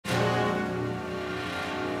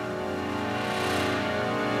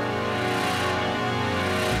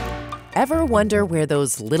Ever wonder where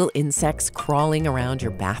those little insects crawling around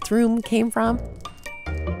your bathroom came from?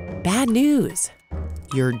 Bad news.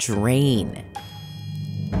 Your drain.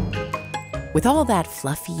 With all that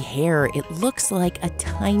fluffy hair, it looks like a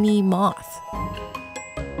tiny moth.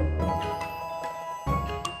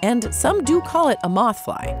 And some do call it a moth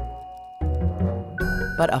fly.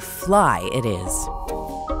 But a fly it is.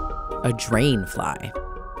 A drain fly.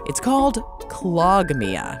 It's called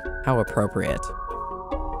Clogmia. How appropriate.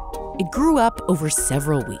 It grew up over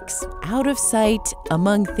several weeks, out of sight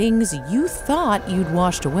among things you thought you'd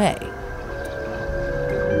washed away.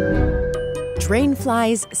 Drain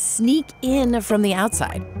flies sneak in from the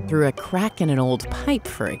outside, through a crack in an old pipe,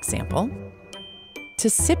 for example. To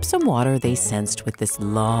sip some water they sensed with this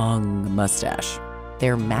long mustache,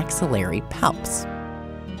 their maxillary palps.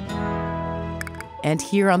 And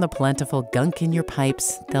here on the plentiful gunk in your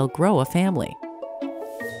pipes, they'll grow a family.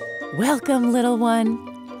 Welcome, little one.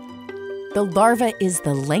 The larva is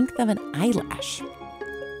the length of an eyelash.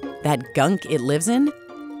 That gunk it lives in,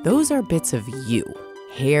 those are bits of you,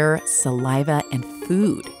 hair, saliva, and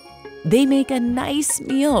food. They make a nice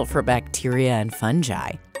meal for bacteria and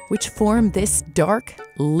fungi, which form this dark,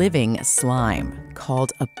 living slime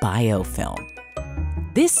called a biofilm.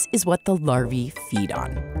 This is what the larvae feed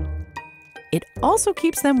on. It also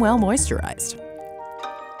keeps them well moisturized.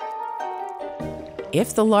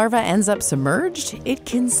 If the larva ends up submerged, it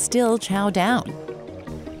can still chow down.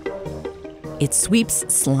 It sweeps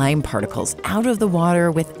slime particles out of the water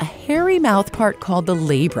with a hairy mouth part called the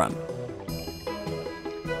labrum.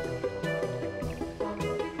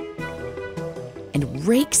 And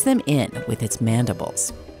rakes them in with its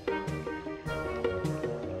mandibles.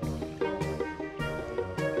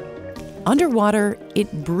 Underwater,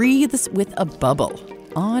 it breathes with a bubble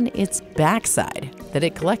on its backside that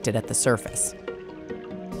it collected at the surface.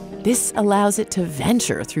 This allows it to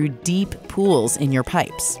venture through deep pools in your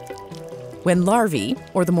pipes. When larvae,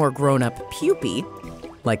 or the more grown-up pupae,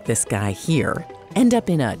 like this guy here, end up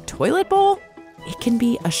in a toilet bowl, it can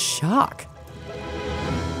be a shock.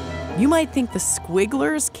 You might think the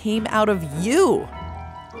squigglers came out of you.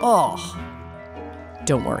 Oh.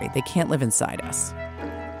 Don't worry, they can't live inside us.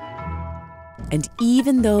 And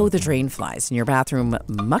even though the drain flies in your bathroom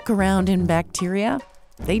muck around in bacteria,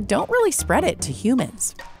 they don't really spread it to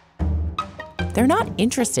humans. They're not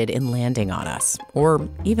interested in landing on us or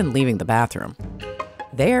even leaving the bathroom.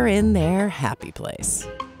 They're in their happy place.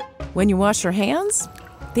 When you wash your hands,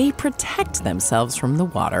 they protect themselves from the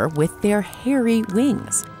water with their hairy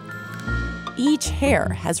wings. Each hair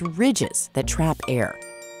has ridges that trap air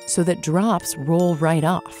so that drops roll right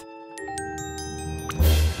off.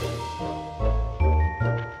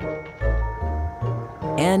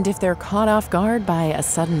 And if they're caught off guard by a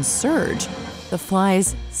sudden surge, the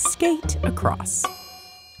flies skate across.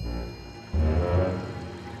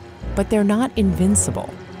 But they're not invincible.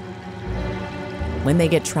 When they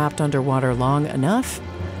get trapped underwater long enough,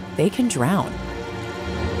 they can drown.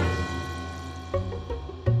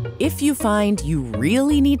 If you find you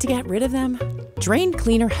really need to get rid of them, drain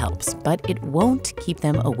cleaner helps, but it won't keep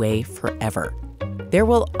them away forever. There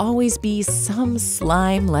will always be some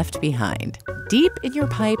slime left behind, deep in your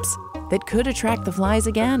pipes, that could attract the flies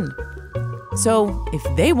again. So if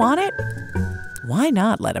they want it, why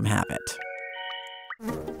not let them have it?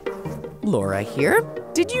 Laura here.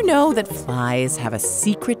 Did you know that flies have a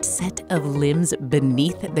secret set of limbs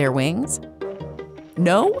beneath their wings?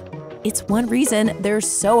 No? It's one reason they're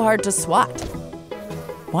so hard to swat.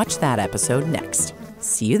 Watch that episode next.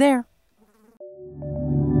 See you there.